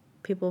 Don't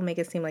people make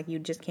it seem like you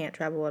just can't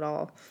travel at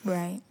all.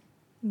 Right.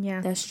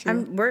 Yeah, That's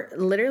true. We're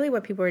literally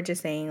what people are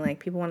just saying. Like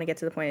people want to get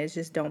to the point is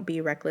just don't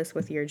be reckless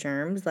with your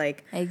germs.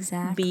 Like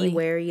Exactly. be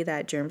wary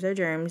that germs are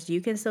germs.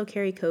 You can still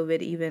carry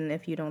COVID even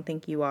if you don't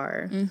think you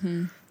are.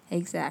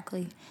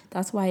 Exactly.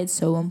 That's why it's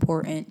so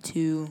important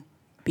to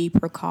be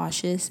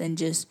precautious and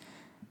just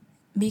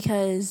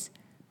because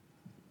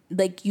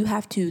like you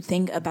have to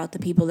think about the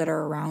people that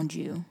are around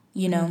you.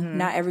 You know,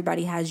 not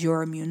everybody has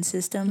your immune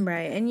system.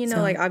 Right. And, you know,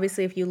 So- like,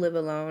 obviously, if you live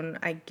alone,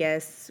 I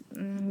guess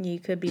you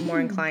could be more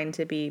inclined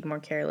to be more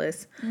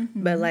careless.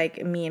 But,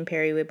 like, me and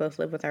Perry, we both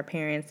live with our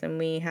parents, and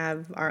we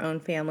have our own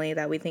family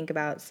that we think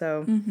about.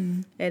 So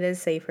it is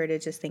safer to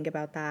just think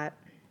about that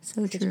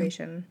So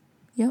situation.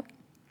 True. Yep.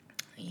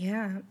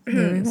 Yeah.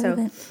 Very So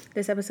relevant.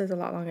 this episode's a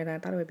lot longer than I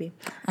thought it would be.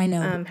 I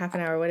know. Half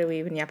an hour. What do we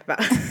even yap about?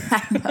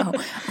 I know.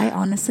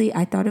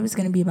 I thought it was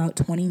going to be about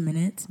 20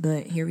 minutes,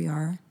 but here we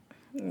are.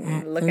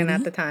 Looking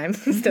at the time,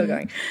 still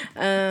going.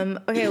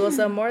 Okay, well,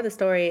 so more of the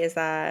story is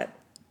that,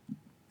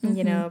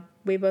 you know,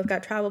 we both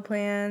got travel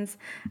plans.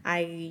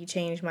 I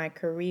changed my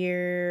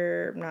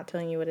career. I'm not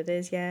telling you what it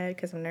is yet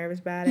because I'm nervous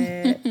about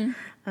it.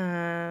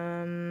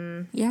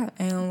 Yeah,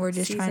 and we're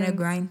just trying to Seasons.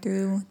 grind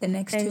through the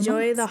next 2 months.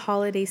 Enjoy the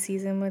holiday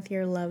season with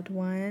your loved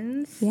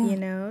ones. Yeah. You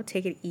know,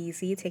 take it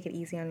easy. Take it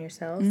easy on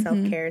yourself.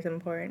 Self-care is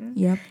important.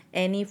 Yep.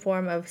 Any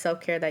form of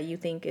self-care that you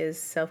think is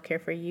self-care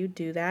for you,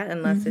 do that,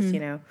 unless it's, you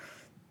know,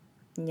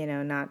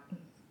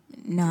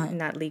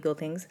 not legal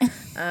things.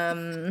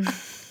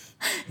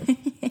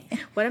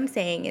 What I'm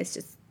saying is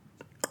just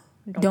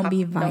Don't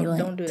be violent.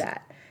 Don't do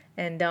that,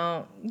 and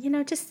don't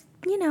just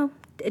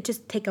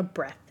take a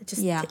breath.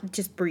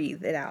 Just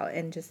breathe it out,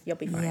 and just you'll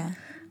be fine.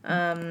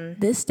 Yeah.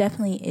 This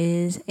definitely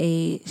is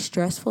a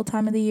stressful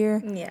time of the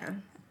year. Yeah.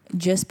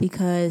 Just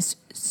because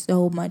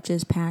so much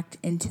is packed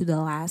into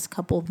the last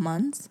couple of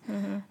months.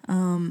 I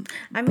mean,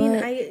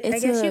 I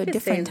guess you could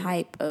different say,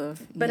 type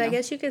of. But I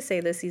guess you could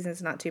say this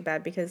season's not too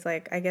bad because,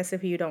 like, I guess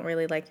if you don't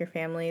really like your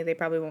family, they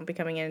probably won't be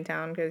coming in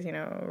town because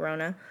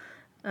Rona.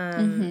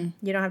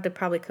 You don't have to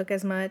probably cook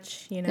as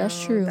much.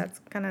 That's true. That's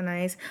kind of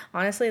nice.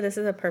 Honestly, this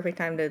is a perfect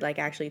time to like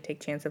actually take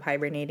chance of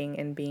hibernating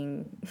and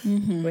being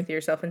with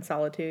yourself in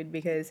solitude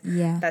because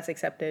that's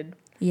accepted.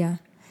 Yeah,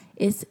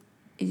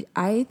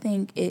 I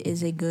think it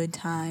is a good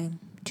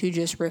time to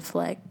just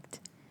reflect,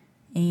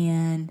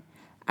 and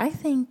I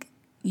think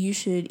you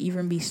should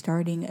even be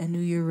starting a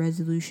New Year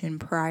resolution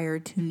prior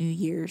to New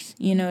Year's.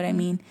 You know what I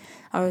mean?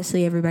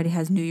 Obviously, everybody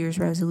has New Year's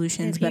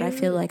resolutions, but I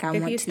feel like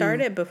if you start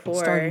it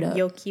before,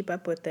 you'll keep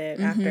up with it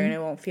after, and it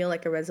won't feel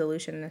like a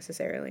resolution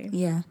necessarily.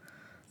 Yeah.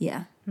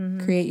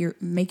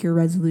 Make your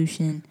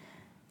resolution,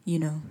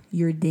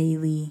 your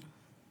daily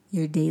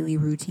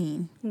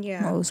routine.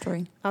 Yeah. Moral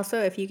story. Also,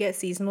 if you get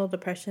seasonal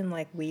depression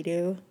like we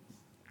do,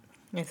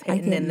 it's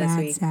hitting I get in this mad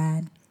week.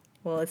 sad.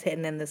 Well, it's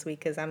hitting in this week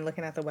because I'm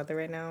looking at the weather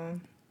right now.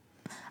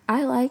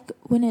 I like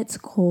when it's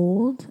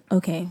cold.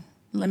 Okay,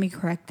 let me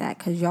correct that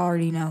because y'all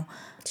already know.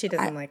 She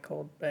doesn't like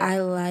cold, but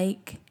I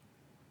like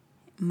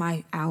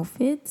my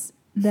outfits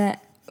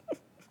that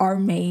are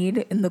made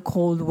in the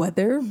cold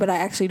weather, but I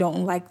actually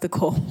don't like the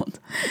cold.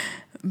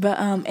 But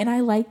and I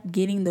like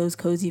getting those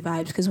cozy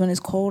vibes because when it's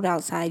cold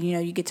outside,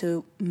 you get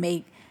to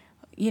make,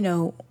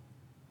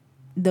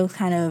 those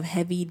kind of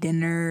heavy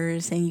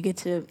dinners, and you get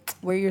to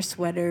wear your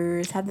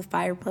sweaters, have the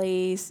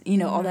fireplace,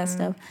 all that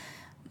stuff.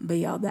 But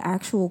y'all, the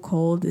actual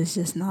cold is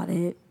just not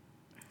it.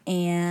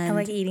 And I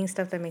like eating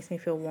stuff that makes me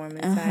feel warm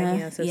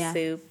inside,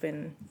 soup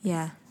and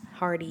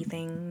hearty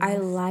things. I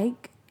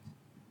like,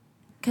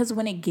 because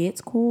when it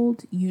gets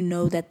cold, you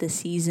know that the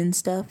season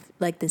stuff,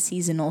 like the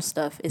seasonal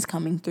stuff, is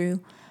coming through.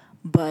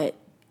 But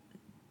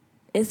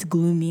it's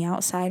gloomy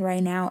outside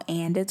right now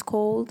and it's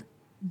cold.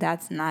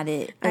 That's not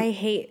it. I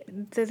hate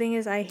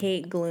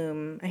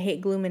gloom. I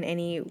hate gloom in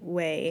any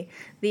way.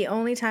 The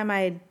only time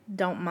I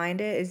don't mind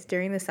it is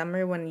during the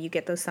summer when you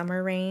get those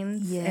summer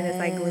rains and it's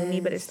like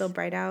gloomy, but it's still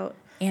bright out.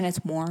 And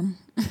it's warm.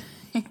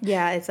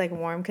 Yeah, it's like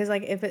warm because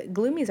like if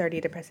gloomy is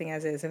already depressing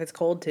as is. If it's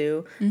cold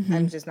too,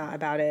 I'm just not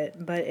about it.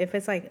 But if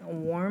it's like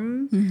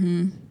warm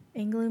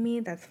and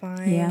gloomy, that's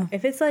fine. Yeah.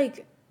 If it's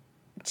like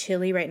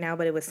chilly right now,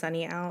 but it was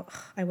sunny out,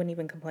 I wouldn't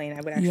even complain. I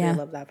would actually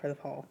love that for the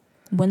fall.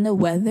 When the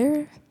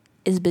weather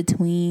is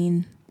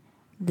between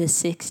the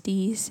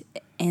 60s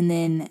and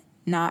then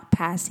not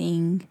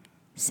passing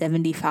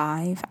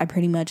 75, I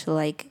pretty much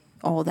like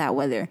all that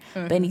weather.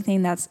 But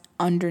anything that's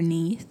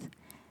underneath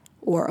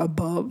or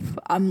above,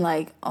 I'm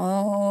like,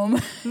 More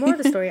of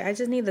the story, I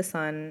just need the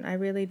sun. I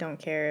really don't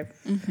care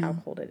if how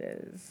cold it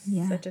is.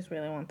 Yeah. I just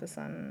really want the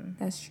sun.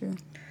 That's true.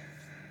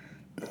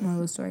 More of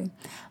the story.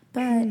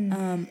 But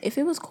if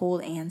it was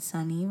cold and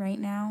sunny right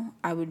now,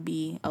 I would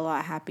be a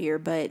lot happier.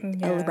 But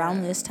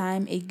around this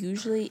time,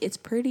 it's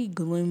pretty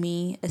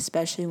gloomy,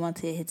 especially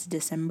once it hits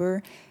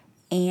December.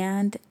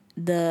 And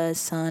the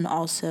sun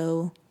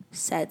also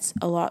sets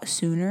a lot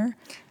sooner.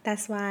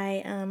 That's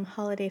why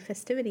holiday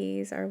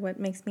festivities are what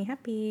makes me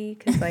happy,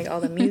 because like all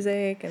the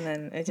music, and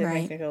then it just Right.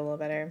 makes me feel a little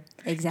better.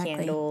 Exactly.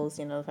 Candles,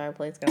 the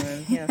fireplace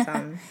going,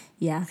 something.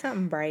 Yeah.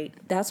 Something bright.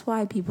 That's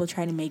why people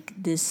try to make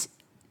this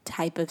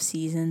type of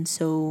season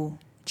so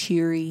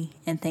cheery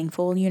and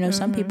thankful.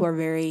 Some people are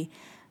very,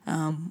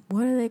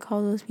 what do they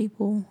call those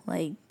people?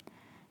 Like,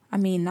 I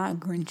mean, not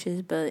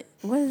Grinches, but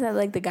what is that,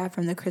 like the guy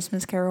from the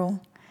Christmas Carol?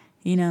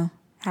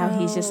 How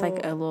he's just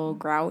like a little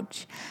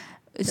grouch.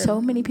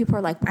 So many people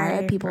are like, why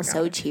are people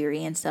so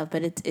cheery and stuff?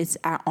 But it's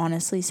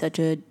honestly such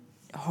a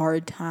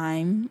hard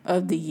time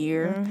of the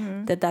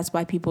year that's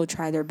why people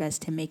try their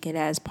best to make it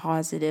as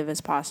positive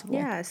as possible.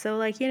 Yeah, so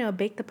like,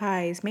 bake the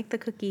pies, make the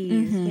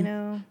cookies,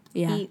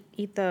 Yeah.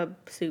 eat the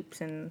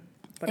soups and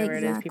whatever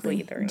it is people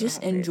eat during Just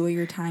the holidays. enjoy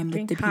your time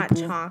Drink with the hot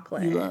people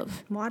chocolate. you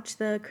love. Watch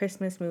the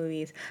Christmas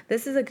movies.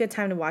 This is a good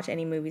time to watch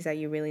any movies that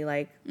you really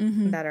like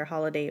that are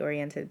holiday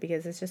oriented,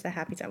 because it's just a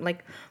happy time.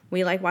 Like,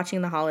 we like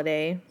watching The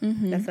Holiday.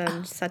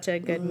 That's such a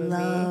good movie.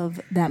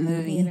 Love that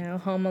movie.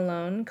 Home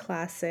Alone,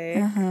 classic.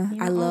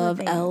 I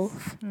love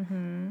Elf.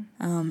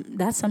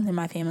 That's something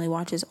my family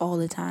watches all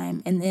the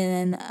time. And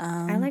then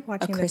I like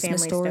watching A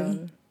Christmas The Story. Family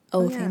Stone.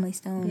 Oh, Family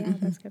Stone. Yeah,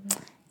 that's good.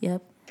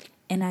 Yep.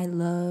 And I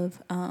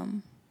love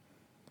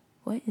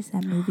what is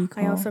that movie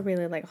called? I also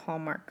really like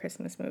Hallmark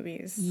Christmas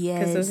movies. Yes.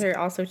 Because those are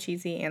also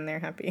cheesy and they're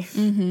happy.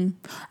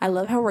 I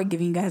love how we're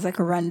giving you guys like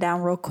a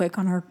rundown real quick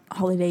on our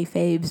holiday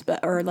faves,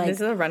 This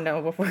is a rundown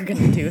of what we're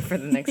going to do for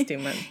the next 2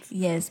 months.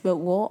 Yes, but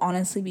we'll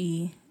honestly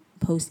be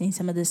posting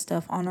some of this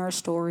stuff on our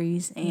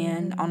stories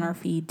and on our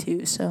feed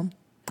too. So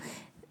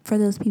for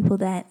those people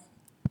that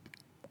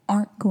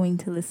aren't going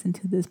to listen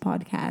to this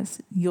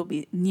podcast,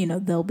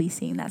 they'll be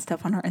seeing that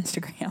stuff on our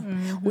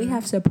Instagram. We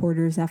have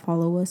supporters that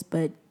follow us,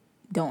 but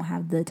don't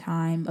have the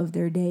time of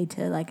their day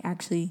to like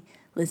actually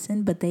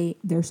listen, but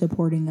they're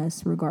supporting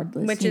us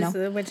regardless. Which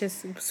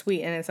is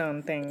sweet in its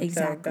own thing.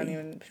 Exactly. So don't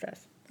even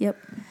stress. Yep.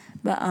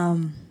 But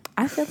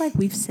I feel like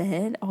we've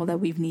said all that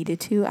we've needed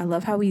to. I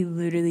love how we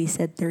literally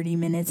said 30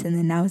 minutes and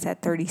then now it's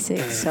at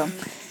 36. So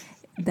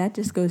that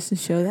just goes to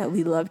show that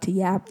we love to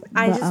yap.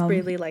 I just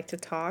really like to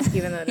talk,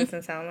 even though it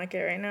doesn't sound like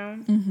it right now.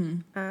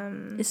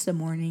 It's the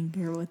morning.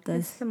 Bear with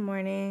us. It's the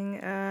morning.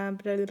 I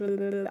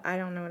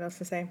don't know what else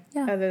to say.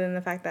 Yeah. Other than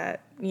the fact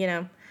that,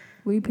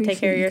 We appreciate take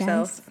care of you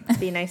yourself. guys.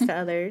 Be nice to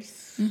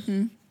others.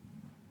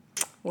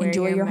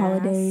 Enjoy your mask.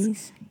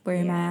 holidays. Wear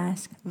your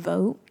mask.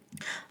 Vote.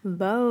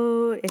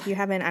 If you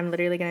haven't, I'm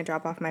literally going to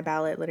drop off my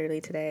ballot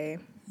literally today.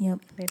 Yep.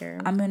 Later.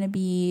 I'm going to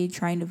be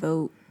trying to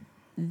vote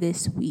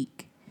this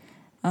week.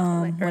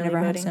 Whenever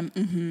I have some,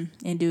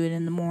 and do it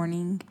in the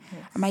morning.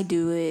 Yes. I might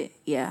do it,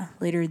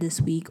 later this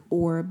week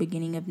or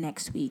beginning of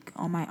next week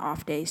on my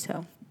off day.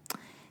 So,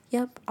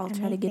 yep, I'll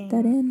try to get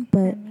that in.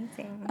 But,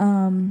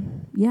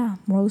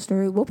 moral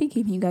story. We'll be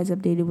keeping you guys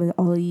updated with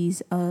all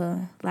these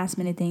last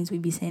minute things we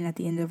be saying at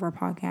the end of our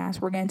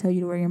podcast. We're going to tell you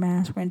to wear your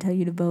mask. We're going to tell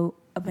you to vote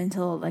up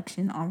until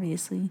election,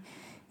 obviously.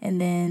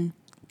 And then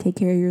take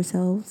care of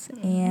yourselves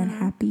and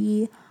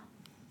happy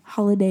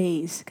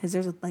holidays. Because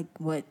there's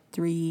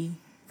 3,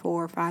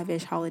 4 or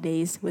 5-ish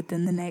holidays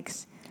within the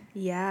next.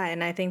 Yeah,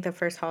 and I think the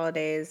first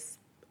holiday is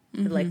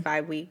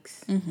 5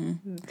 weeks.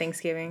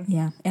 Thanksgiving.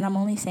 Yeah, and I'm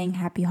only saying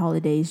happy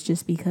holidays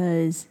just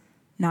because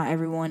not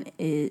everyone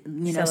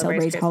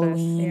celebrates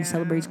Halloween,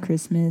 celebrates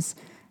Christmas.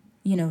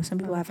 Some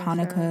people have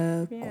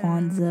Hanukkah,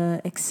 Kwanzaa,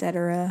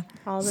 etc.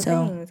 All the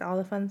things, all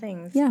the fun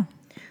things. Yeah.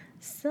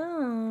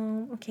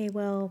 So, okay,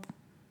 well,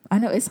 I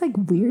know it's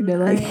weird to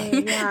I'm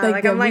looking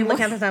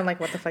at the time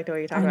what the fuck are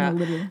you talking about?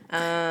 Literally.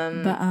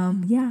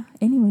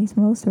 Anyways,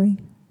 moral story.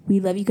 We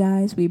love you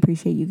guys. We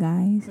appreciate you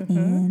guys,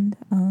 and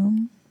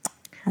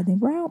I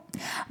think we're out.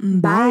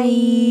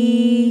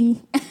 Bye.